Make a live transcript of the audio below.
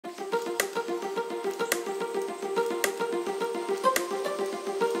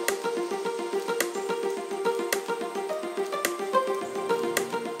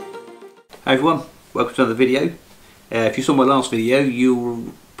Hi everyone, welcome to another video. If you saw my last video,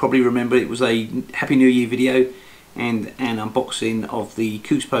 you'll probably remember it was a Happy New Year video and an unboxing of the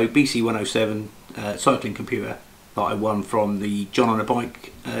Coospo BC107 cycling computer that I won from the John on a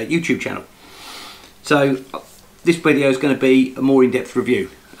Bike YouTube channel. So this video is going to be a more in-depth review.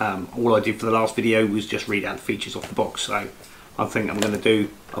 All I did for the last video was just read out the features off the box, so I think I'm going to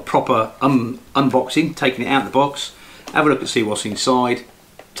do a proper unboxing, taking it out of the box, have a look and see what's inside,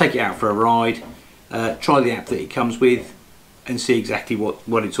 take it out for a ride, try the app that it comes with and see exactly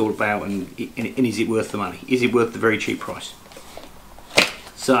what it's all about and is it worth the money? Is it worth the very cheap price?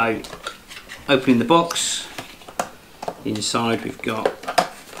 So, opening the box, inside we've got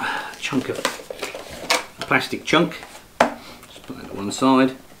a chunk of a plastic chunk. Just put that to one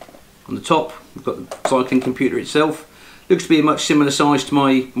side. On the top we've got the cycling computer itself. Looks to be a much similar size to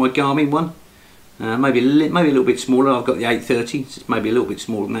my Garmin one. Maybe a little bit smaller. I've got the 830, so it's maybe a little bit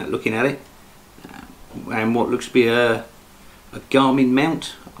smaller than that looking at it. And what looks to be a Garmin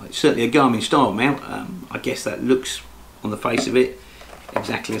mount. It's certainly a Garmin style mount. I guess that looks on the face of it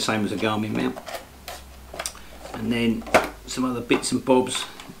exactly the same as a Garmin mount. And then some other bits and bobs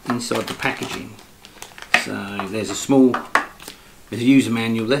inside the packaging. So there's a user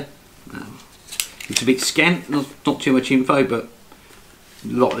manual there. It's a bit scant, not too much info, but a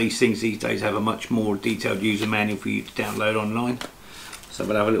lot of these things these days have a much more detailed user manual for you to download online. So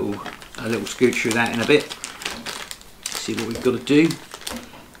we'll have a little scoot through that in a bit. See what we've got to do.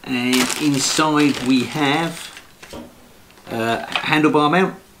 And inside we have a handlebar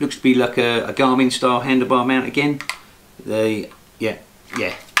mount. Looks to be like a Garmin style handlebar mount again. Yeah,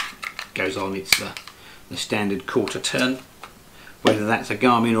 goes on. It's the standard quarter turn. Whether that's a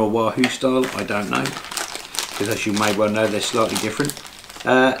Garmin or Wahoo style, I don't know, because as you may well know, they're slightly different.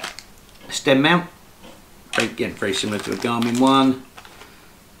 Stem mount, again very similar to a Garmin one.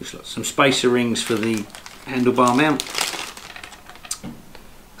 Looks like some spacer rings for the handlebar mount.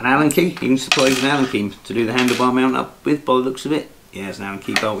 An Allen key, even supplies an Allen key to do the handlebar mount up with by the looks of it. Yeah, there's an Allen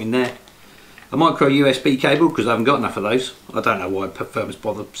key bolt in there. A micro USB cable, because I haven't got enough of those. I don't know why firms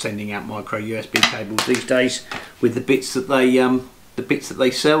bother sending out micro USB cables these days with the bits that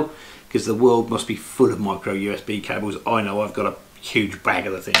they sell, because the world must be full of micro USB cables. I know I've got a huge bag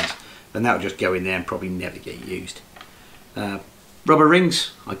of the things, and that'll just go in there and probably never get used. Rubber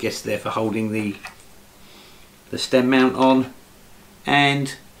rings, I guess they're for holding the stem mount on,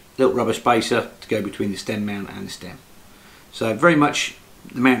 and little rubber spacer to go between the stem mount and the stem. So very much,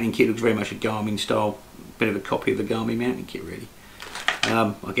 the mounting kit looks very much a Garmin style, bit of a copy of the Garmin mounting kit really.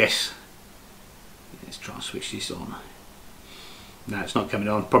 I guess, let's try and switch this on. No, it's not coming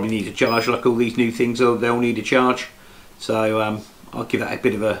on. Probably needs a charge, like all these new things. They'll need a charge. So I'll give that a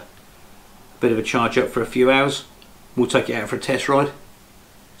bit of a charge up for a few hours. We'll take it out for a test ride.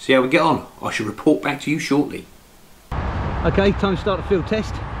 See how we get on. I shall report back to you shortly. Okay, time to start the field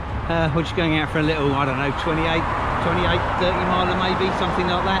test. We're just going out for a little, I don't know, 28, 30 miler maybe, something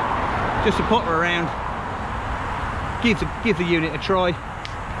like that. Just to potter around, give the unit a try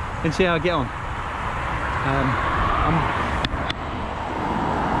and see how I get on.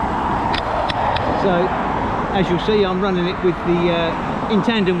 So, as you'll see, I'm running it with the in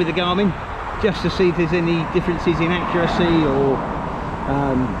tandem with the Garmin, just to see if there's any differences in accuracy or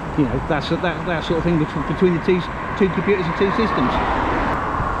you know, that sort of thing between the two computers and two systems.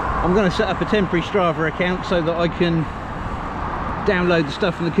 I'm going to set up a temporary Strava account so that I can download the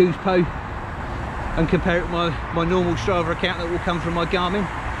stuff from the Coospo and compare it with my normal Strava account that will come from my Garmin.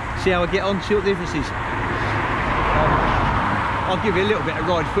 See how I get on, see what the difference is. I'll give you a little bit of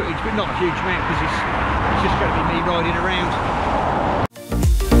ride footage, but not a huge amount, because it's just going to be me riding around.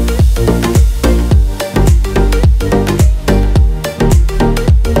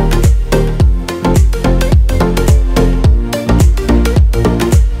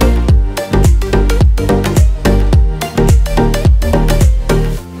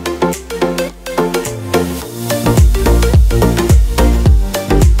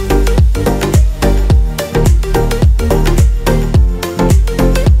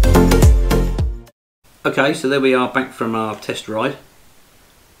 Okay, so there we are, back from our test ride,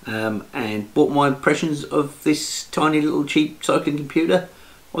 and what my impressions of this tiny little cheap cycling computer.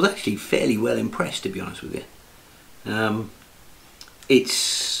 I was actually fairly well impressed, to be honest with you.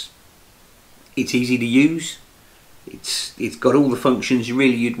 It's easy to use. It's got all the functions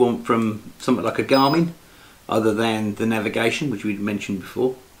you'd want from something like a Garmin, other than the navigation, which we'd mentioned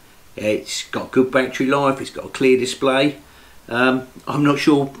before. It's got good battery life. It's got a clear display. I'm not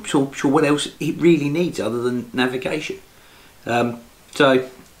sure what else it really needs other than navigation. So I'll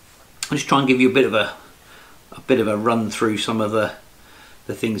just try and give you a bit of a run through some of the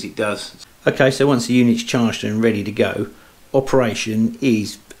things it does. Okay, so once the unit's charged and ready to go, operation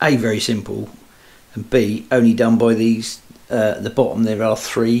is A, very simple, and B, only done by these, at the bottom there are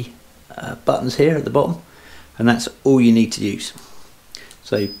 3 buttons here at the bottom, and that's all you need to use.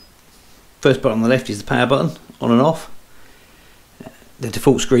 So first button on the left is the power button, on and off. The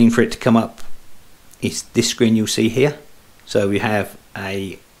default screen for it to come up is this screen you'll see here. So we have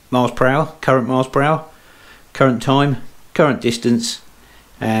a miles per hour, current miles per hour, current time, current distance,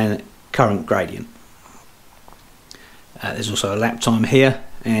 and current gradient. There's also a lap time here,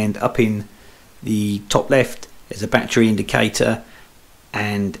 and up in the top left there's a battery indicator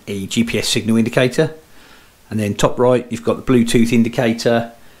and a GPS signal indicator, and then top right you've got the Bluetooth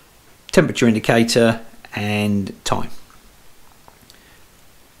indicator, temperature indicator, and time.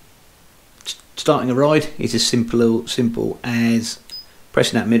 Starting a ride is as simple as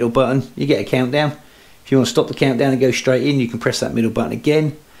pressing that middle button. You get a countdown. If you want to stop the countdown and go straight in, you can press that middle button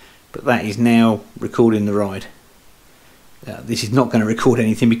again, but that is now recording the ride. This is not going to record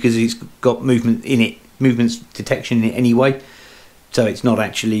anything because it's got movement in it, movements detection in it anyway, so it's not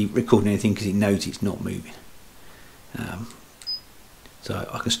actually recording anything because it knows it's not moving. So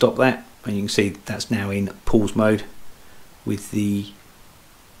I can stop that, and you can see that's now in pause mode with the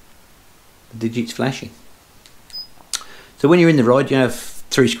digits flashing. So when you're in the ride, you have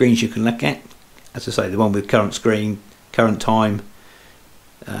 3 screens you can look at. As I say, the one with current screen, current time,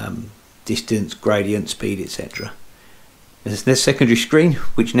 distance, gradient, speed, etc. There's the secondary screen,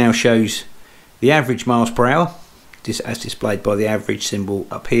 which now shows the average miles per hour, as displayed by the average symbol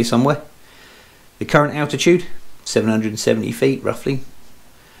up here somewhere. The current altitude, 770 feet roughly,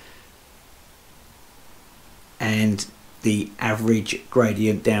 and the average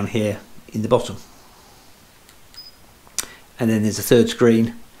gradient down here in the bottom. And then there's a third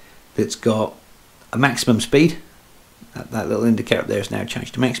screen that's got a maximum speed. That little indicator up there has now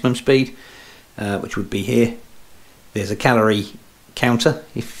changed to maximum speed, which would be here. There's a calorie counter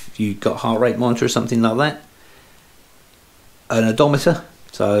if you've got heart rate monitor or something like that. An odometer.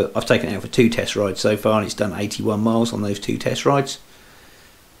 So I've taken it out for 2 test rides so far, and it's done 81 miles on those 2 test rides.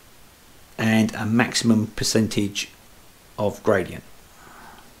 And a maximum percentage of gradient.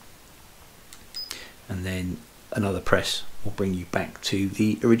 And then another press will bring you back to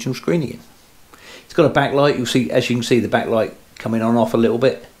the original screen again. It's got a backlight. You'll see, as you can see, the backlight coming on off a little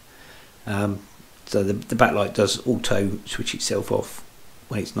bit. So the backlight does auto switch itself off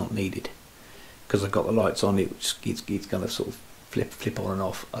when it's not needed. Because I've got the lights on, it's going to sort of flip on and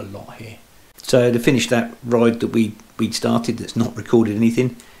off a lot here. So to finish that ride that we'd started, that's not recorded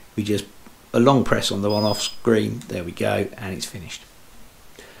anything, we just a long press on the on-off screen. There we go, and it's finished.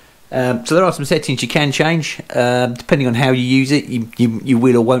 So there are some settings you can change depending on how you use it. You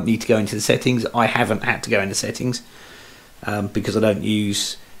will or won't need to go into the settings. I haven't had to go into settings because I don't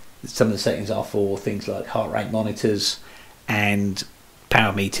use. Some of the settings are for things like heart rate monitors and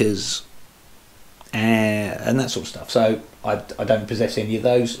power meters and that sort of stuff. So I don't possess any of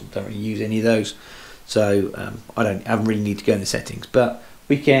those. Don't really use any of those. So I haven't really need to go in the settings. But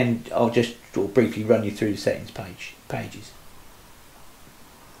we can. I'll just sort of briefly run you through the settings pages.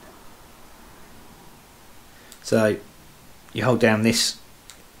 So you hold down this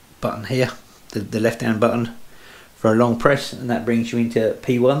button here, the left hand button, for a long press, and that brings you into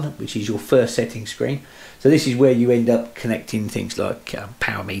P1, which is your first setting screen. So this is where you end up connecting things like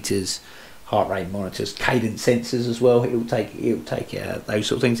power meters, heart rate monitors, cadence sensors as well. It'll take those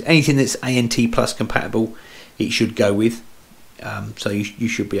sort of things. Anything that's ANT plus compatible, it should go with. So you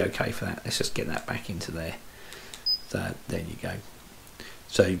should be okay for that. Let's just get that back into there. So there you go.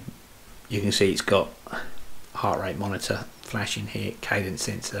 So you can see it's got heart rate monitor flashing here, cadence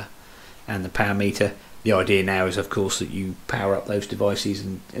sensor, and the power meter. The idea now is, of course, that you power up those devices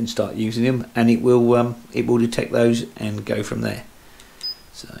and start using them, and it will detect those and go from there.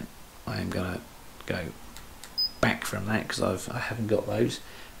 So I am going to go back from that because I haven't got those.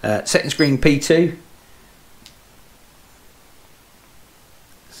 Second screen P2.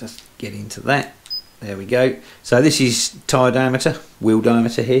 Let's just get into that. There we go. So this is tyre diameter, wheel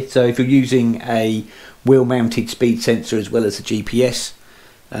diameter here. So if you're using a wheel mounted speed sensor as well as a GPS,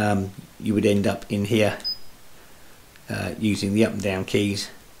 you would end up in here using the up and down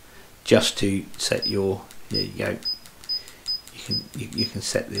keys just to set your. There you go. You can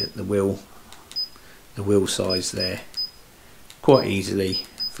set the wheel size there quite easily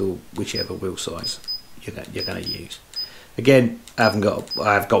for whichever wheel size you're going to use. Again, I've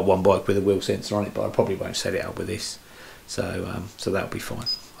got one bike with a wheel sensor on it, but I probably won't set it up with this, so that'll be fine.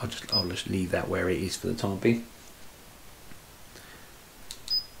 I'll just leave that where it is for the time being.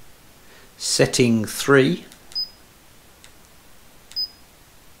 Setting 3.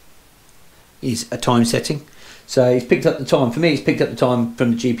 is a time setting. So it's picked up the time. For me, it's picked up the time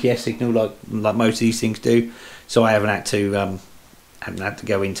from the GPS signal, like most of these things do. So I haven't had to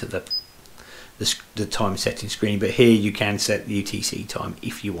go into the time setting screen. But here you can set the UTC time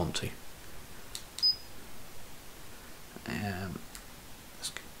if you want to. Let's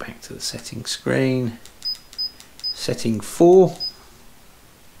go back to the settings screen. Setting 4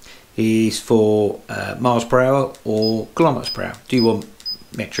 is for miles per hour or kilometres per hour. Do you want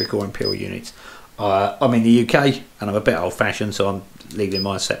metric or imperial units? I'm in the UK and I'm a bit old fashioned, so I'm leaving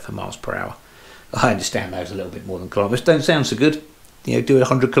mine set for miles per hour. I understand those a little bit more than kilometres. Don't sound so good. You know, doing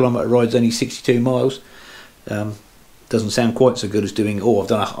 100 kilometre rides only 62 miles. Doesn't sound quite so good as doing, I've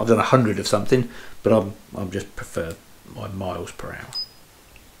done 100 of something, but I'm just prefer my miles per hour.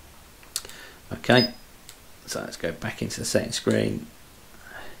 Okay, so let's go back into the setting screen.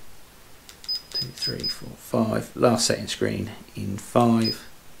 2, 3, 4, 5. Last setting screen in 5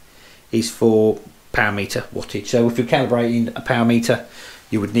 is for power meter wattage. So if you're calibrating a power meter,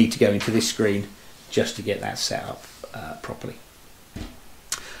 you would need to go into this screen just to get that set up properly.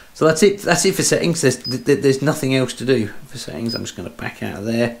 So that's it. That's it for settings. There's nothing else to do for settings. I'm just going to back out of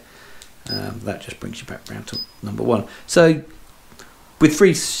there. That just brings you back round to number 1. So with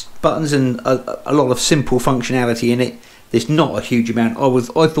 3 buttons and a lot of simple functionality in it, there's not a huge amount.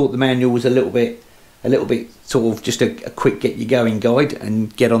 I thought the manual was a little bit sort of just a quick get you going guide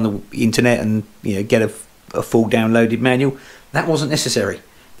and get on the internet and, you know, get a full downloaded manual. That wasn't necessary.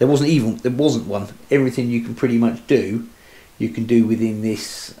 There wasn't one. Everything you can pretty much do, you can do within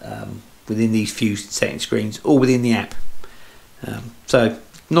this within these few setting screens or within the app. So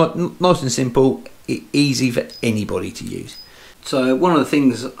nice and simple, easy for anybody to use. So one of the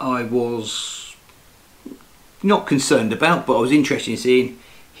things I was not concerned about, but I was interested in seeing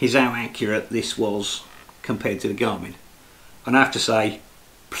is how accurate this was compared to the Garmin. And I have to say,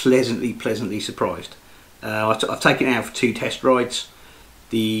 pleasantly surprised. I've taken it out for 2 test rides.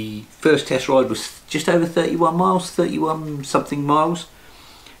 The first test ride was just over 31 miles, 31 something miles,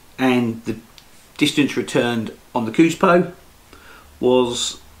 and the distance returned on the Coospo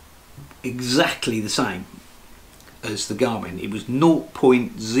was exactly the same as the Garmin. It was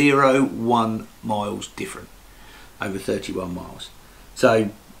 0.01 miles different over 31 miles. So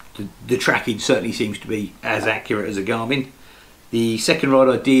the tracking certainly seems to be as accurate as a Garmin. The second ride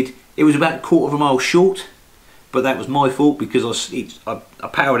I did, it was about 1/4 mile short, but that was my fault because I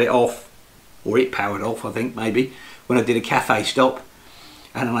powered it off, or it powered off, I think maybe, when I did a cafe stop,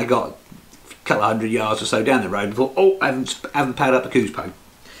 and then I got a couple of 100 yards or so down the road and thought, oh, I haven't powered up the Coospo.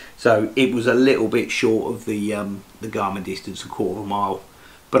 So it was a little bit short of the Garmin distance, 1/4 mile,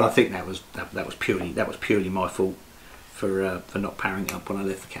 but I think that was purely my fault for not powering it up when I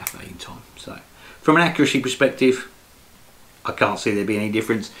left the cafe in time. So from an accuracy perspective, I can't see there being any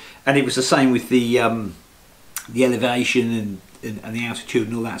difference, and it was the same with the elevation and the altitude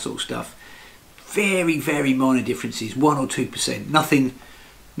and all that sort of stuff. Very minor differences, 1 or 2%. Nothing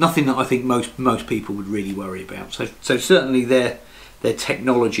that I think most people would really worry about. So certainly their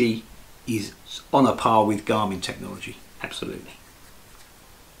technology is on a par with Garmin technology, absolutely.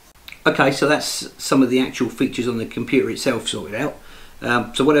 Okay, so that's some of the actual features on the computer itself sorted out.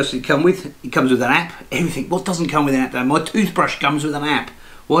 So what else does it come with? It comes with an app. Everything. What doesn't come with an app? My toothbrush comes with an app.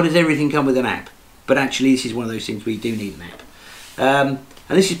 Why does everything come with an app? But actually, this is one of those things where you do need an app.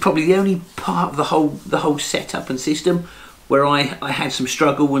 And this is probably the only part of the whole setup and system where I had some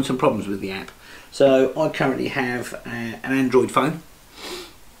struggle and some problems with the app. So I currently have an Android phone.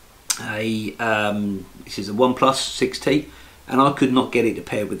 This is a OnePlus 6T, and I could not get it to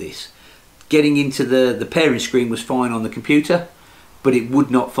pair with this. Getting into the pairing screen was fine on the computer, but it would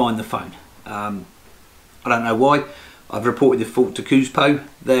not find the phone. I don't know why. I've reported the fault to Coospo.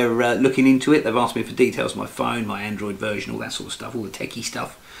 They're looking into it. They've asked me for details of my phone, my Android version, all that sort of stuff, all the techie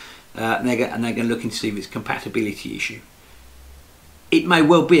stuff. And they're going to look into see if it's a compatibility issue. It may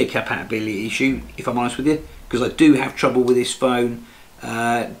well be a compatibility issue, if I'm honest with you, because I do have trouble with this phone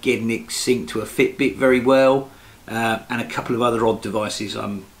getting it synced to a Fitbit very well, and a couple of other odd devices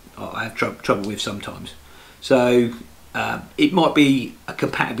I have trouble with sometimes. So it might be a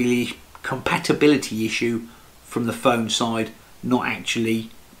compatibility issue from the phone side, not actually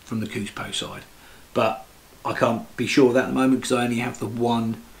from the Coospo side. But I can't be sure of that at the moment because I only have the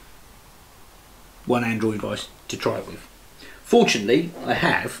one Android device to try it with. Fortunately, I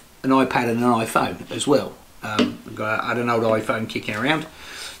have an iPad and an iPhone as well. I had an old iPhone kicking around,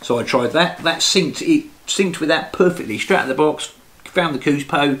 so I tried that. That synced. It synced with that perfectly, straight out of the box. Found the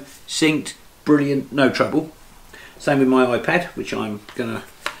Coospo, synced, brilliant, no trouble. Same with my iPad, which I'm gonna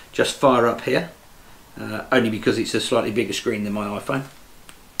just fire up here, only because it's a slightly bigger screen than my iPhone.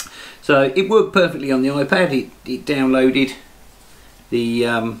 So it worked perfectly on the iPad. It downloaded the,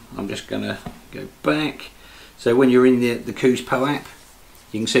 I'm just going to go back. So when you're in the Coospo app,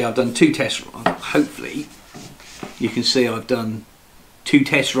 you can see I've done 2 tests. Hopefully you can see I've done 2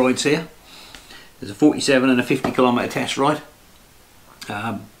 test rides here. There's a 47 and a 50 kilometre test ride,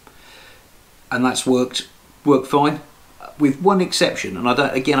 and that's worked fine, with one exception, and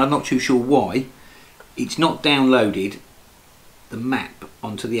I'm not too sure why. It's not downloaded the map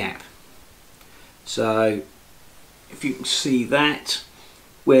onto the app. So if you can see that,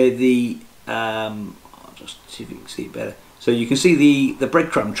 where the I'll just see if you can see it better. So you can see the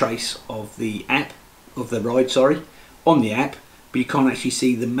breadcrumb trace of the app, of the ride, sorry, on the app, but you can't actually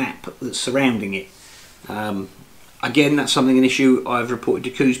see the map that's surrounding it. Again, that's an issue I've reported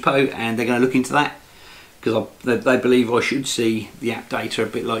to Coospo, and they're going to look into that, because they believe I should see the app data a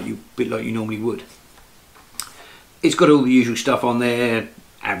bit like you normally would. It's got all the usual stuff on there,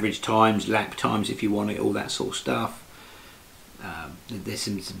 average times, lap times if you want it, all that sort of stuff. There's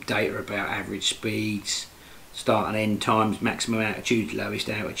some data about average speeds, start and end times, maximum altitudes, lowest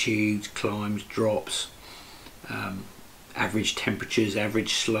altitudes, climbs, drops, average temperatures,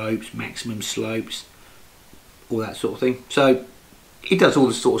 average slopes, maximum slopes, all that sort of thing. So it does all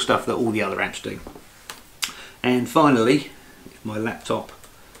the sort of stuff that all the other apps do. And finally, if my laptop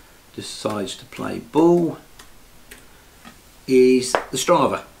decides to play ball, is the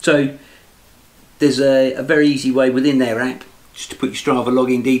Strava. So there's a very easy way within their app just to put your Strava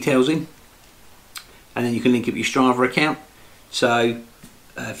login details in, and then you can link up your Strava account. So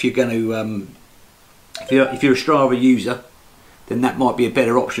if you're going to if you're a Strava user, then that might be a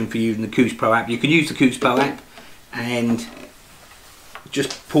better option for you than the Coospo app. You can use the Coospo app and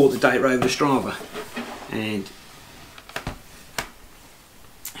just port the data over to Strava. And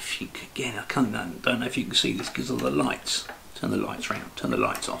if you, again, I don't know if you can see this because of the lights. Turn the lights around, turn the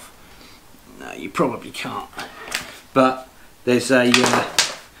lights off. No, you probably can't. But there's a,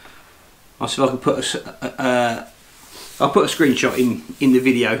 I'll see if I can put I'll put a screenshot in the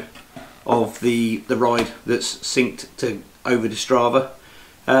video of the ride that's synced to over to Strava,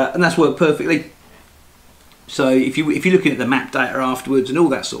 and that's worked perfectly. So if you're looking at the map data afterwards and all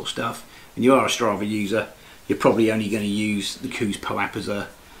that sort of stuff, and you are a Strava user, you're probably only going to use the Coospo app as a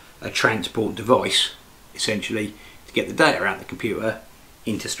transport device, essentially, to get the data out of the computer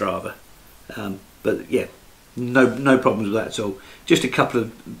into Strava. But yeah, no problems with that at all. Just a couple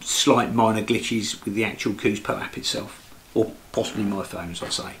of slight minor glitches with the actual Coospo app itself, or possibly my phone, as I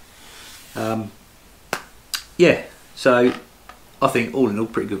say. Yeah, so I think all in all,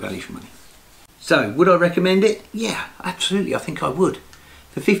 pretty good value for money. So would I recommend it? Yeah, absolutely. I think I would.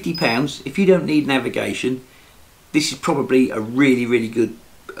 For £50, if you don't need navigation, this is probably a really good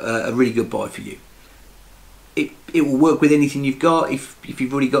buy for you. It will work with anything you've got. If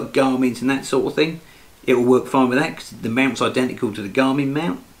you've already got Garmin's and that sort of thing, it will work fine with that, because the mount's identical to the Garmin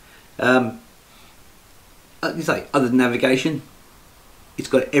mount. Like I say, other than navigation, it's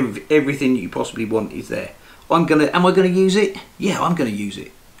got everything you possibly want is there. Am I gonna use it? Yeah, I'm gonna use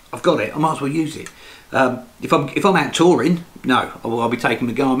it. I've got it. I might as well use it. If I'm out touring, no, I'll be taking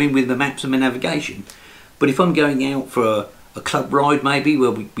my Garmin with the maps and my navigation. But if I'm going out for a club ride, maybe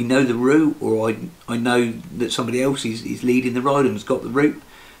where we know the route, or I know that somebody else is leading the ride and has got the route,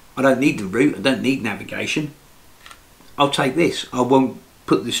 I don't need the route, I don't need navigation, I'll take this. I won't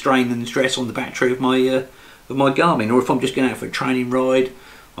put the strain and the stress on the battery of my Garmin. Or if I'm just going out for a training ride,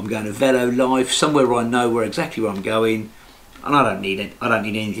 I'm going to Velo Life, somewhere where I know exactly where I'm going, and I don't need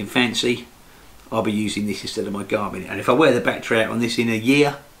anything fancy, I'll be using this instead of my Garmin. And if I wear the battery out on this in a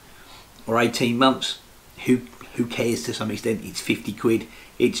year or 18 months, who cares? To some extent, it's 50 quid.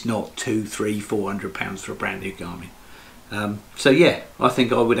 It's not £200, £300, £400 for a brand new Garmin. So yeah, I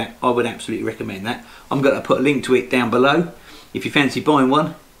think I would absolutely recommend that. I'm going to put a link to it down below. If you fancy buying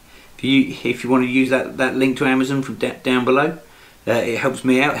one, if you want to use that link to Amazon from down below, it helps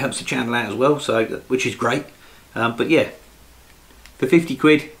me out, it helps the channel out as well. So which is great. But yeah, for 50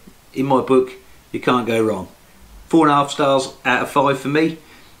 quid, in my book, you can't go wrong. 4.5 stars out of 5 for me.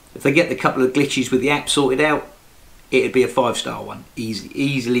 If they get the couple of glitches with the app sorted out, it'd be a 5-star one,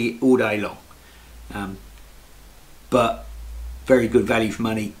 easily all day long. But very good value for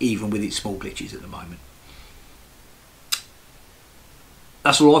money, even with its small glitches at the moment.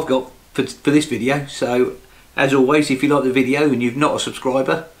 That's all I've got for this video. So as always, if you like the video and you're not a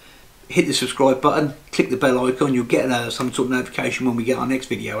subscriber, hit the subscribe button, click the bell icon, you'll get some sort of notification when we get our next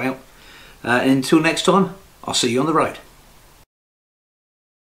video out. And until next time, I'll see you on the road.